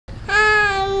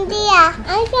I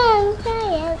can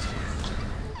try it.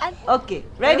 Okay,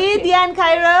 ready, Dia and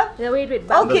Kairav? No, wait.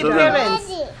 Okay,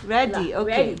 parents. Ready,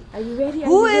 okay. Ready. Are you ready?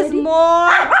 Who is more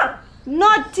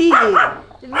naughty?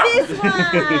 This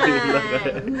one.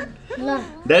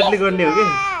 Deadly गर्ने हो के?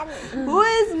 Who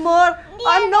is more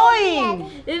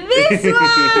annoying? This one.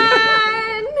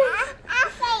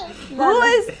 Who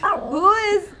is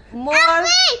more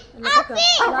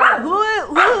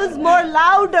who is more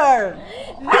louder?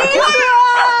 This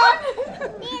one.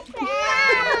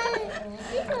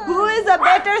 Who is a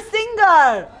better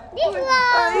singer? This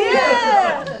one.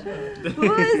 Yeah.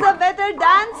 Who is a better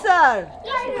dancer?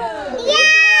 Yeah.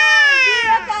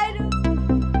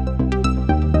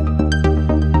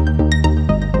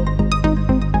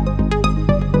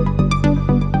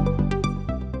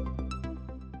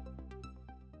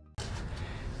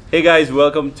 Hey guys,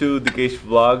 welcome to Dikesh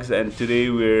Vlogs, and today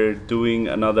we're doing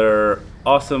another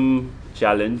awesome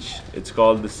challenge. It's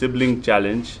called the Sibling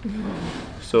Challenge.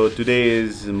 So today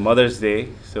is Mother's Day,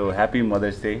 so happy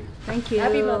Mother's Day. Thank you.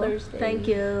 Happy Mother's Day. Thank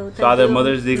you. So other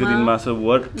Mother's Day ko dinma, so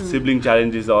what Sibling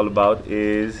Challenge is all about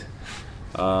is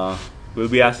we'll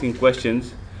be asking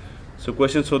questions. So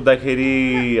questions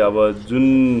सोध्दाखेरि अब जुन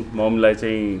ममलाई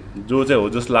चाहिँ जो चाहिँ हो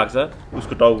जस्तो लाग्छ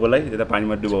उसको टाउकोलाई यता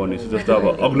पानीमा डुबाउने छ। जस्तो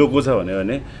अब अग्लोको छ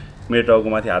भने मेरो टाउको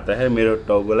माथि हात राखेर मेरो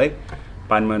टाउकोलाई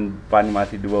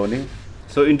पानीमाथि डुबाउने.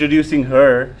 So introducing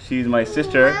her, she's my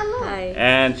sister. Hi.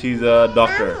 And she's a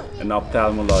doctor, an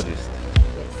ophthalmologist.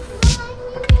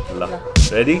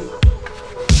 Ready?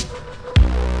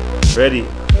 Ready.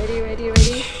 Ready.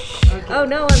 Okay. Oh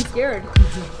no, I'm scared.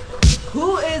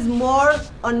 Who is more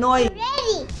annoying?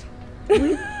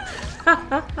 Ready.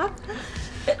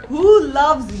 Who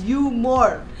loves you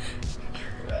more?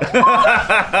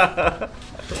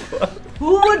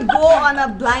 Who would go on a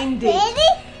blind date? Ready.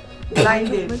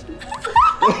 Blind date.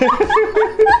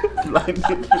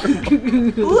 Blinded.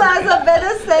 Who has a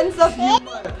better sense of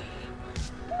humor?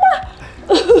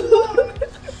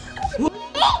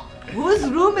 Whose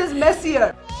room is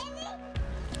messier?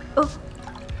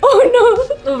 Oh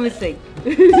no! Oh, mistake.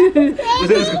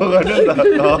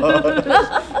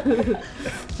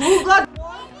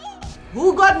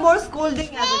 Who got more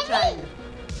scolding as a child?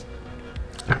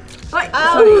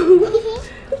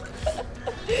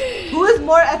 Who is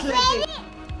more athletic?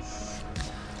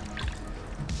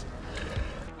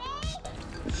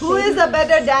 Who is a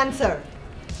better dancer?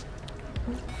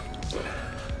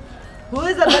 Who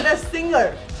is a better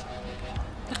singer?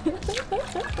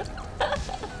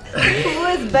 Who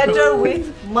is better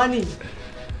with money?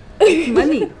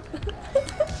 Money.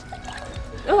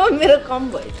 Oh, mera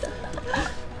combo.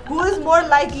 Who is more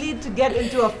likely to get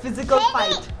into a physical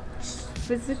fight?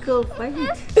 Physical fight.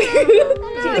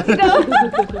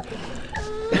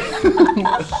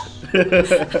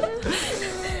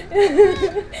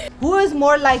 Who is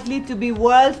more likely to be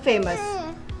world famous?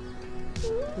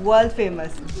 World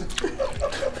famous.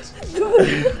 Do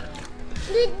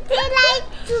they like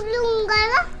to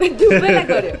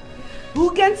lunga?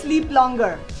 Who can sleep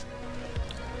longer?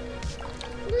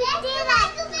 Do they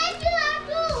like to make you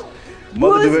happy?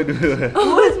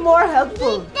 Who is more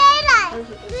helpful? Do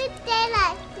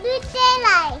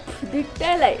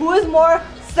they like? Who is more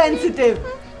sensitive?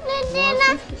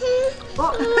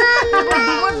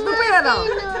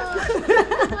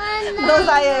 Those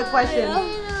are your questions.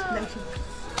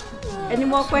 Any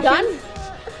more questions?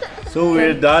 So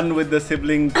we're done with the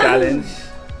Sibling Challenge.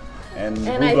 And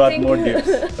who got more gifts?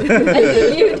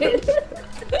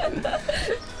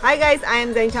 Hi guys, I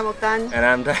am Zenisha Moktan. And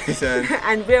I'm Tyson.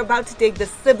 And we're about to take the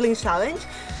Sibling Challenge.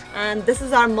 And this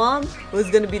is our mom who's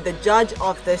going to be the judge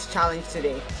of this challenge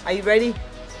today. Are you ready?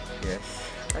 Yes.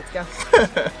 Let's go.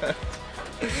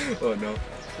 Oh no.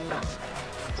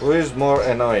 Who is more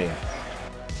annoying?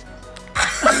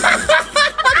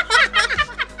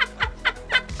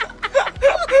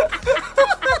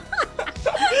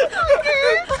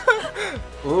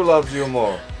 Who loves you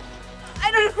more?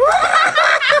 I don't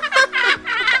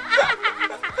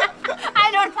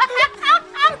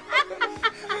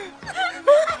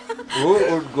Who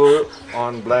would go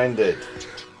on blind date?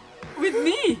 With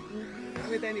me?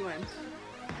 With anyone.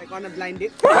 Like on a blind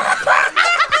date.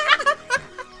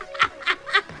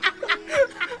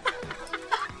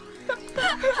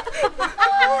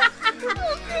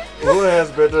 Who has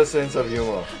better sense of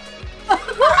humor?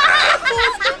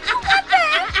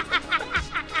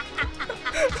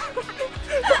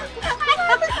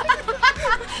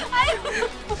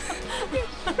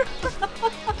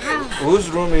 Whose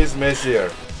room is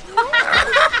messier?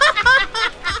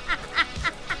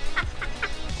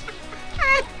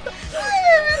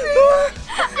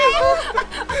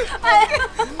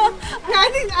 I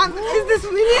think Is this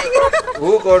winning?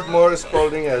 Who got more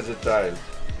scolding as a child?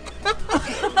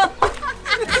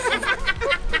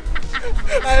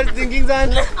 I was thinking that.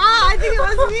 I think it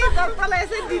was me. Dapal aise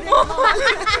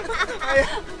dide.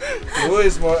 Who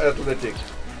is more athletic?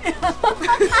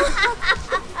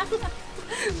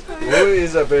 Who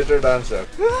is a better dancer?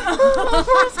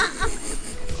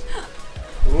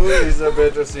 Who is a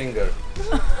better singer?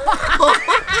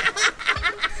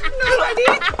 Nobody.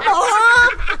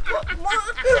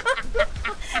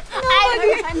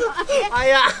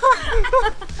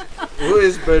 Who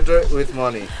is better with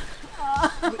money?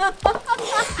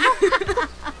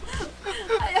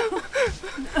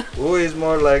 Who is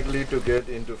more likely to get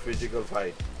into physical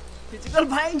fight? Physical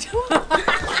fight.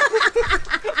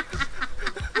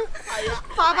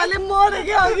 Papaले more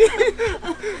gaya agi.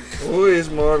 Who is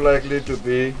more likely to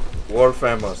be world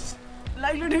famous?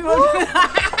 Likely to be more.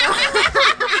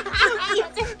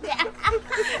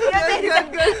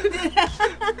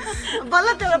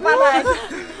 Bala tera pala hai.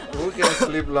 Who can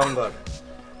sleep longer?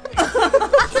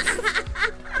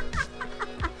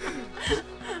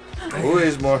 Who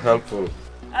is more helpful?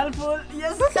 Helpful,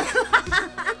 yes.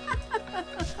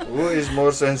 Who is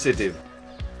more sensitive?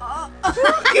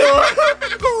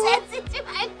 Sensitive.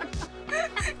 I don't know.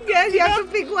 Yes, you have to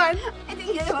pick one. I think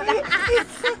you're the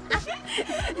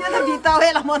You have to beat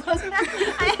away la moto. Okay,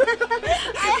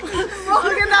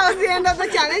 now it's the end of the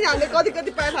challenge. हमने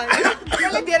कति पाए थाहा छैन.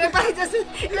 यसले धेरै पाए जस्तो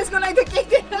यसको लागि त केही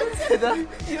थिएन.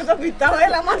 यो त भित्ता हो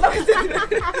यसलाई मन लाग्छ.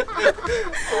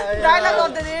 डायलग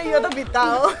गर्दै नि यो त भित्ता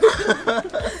हो.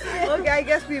 Okay, I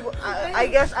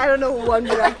guess I don't know who won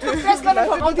the actually. Press गर्नु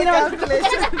फकाउँदिन.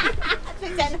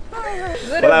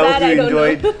 Well, I hope you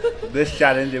enjoyed this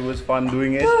challenge. It was fun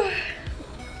doing it.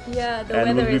 Yeah, the And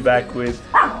weather we'll be is back with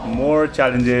more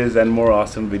challenges and more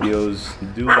awesome videos.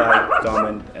 Do like,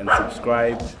 comment, and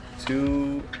subscribe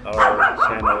to our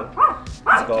channel.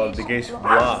 It's called Dikesh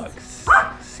Vlogs.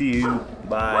 See you.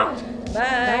 Bye.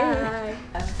 Bye.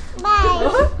 Bye.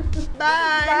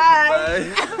 Bye. Bye.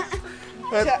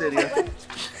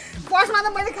 फर्स्टमा त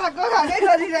मैले खाएकै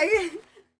गरिरहेँ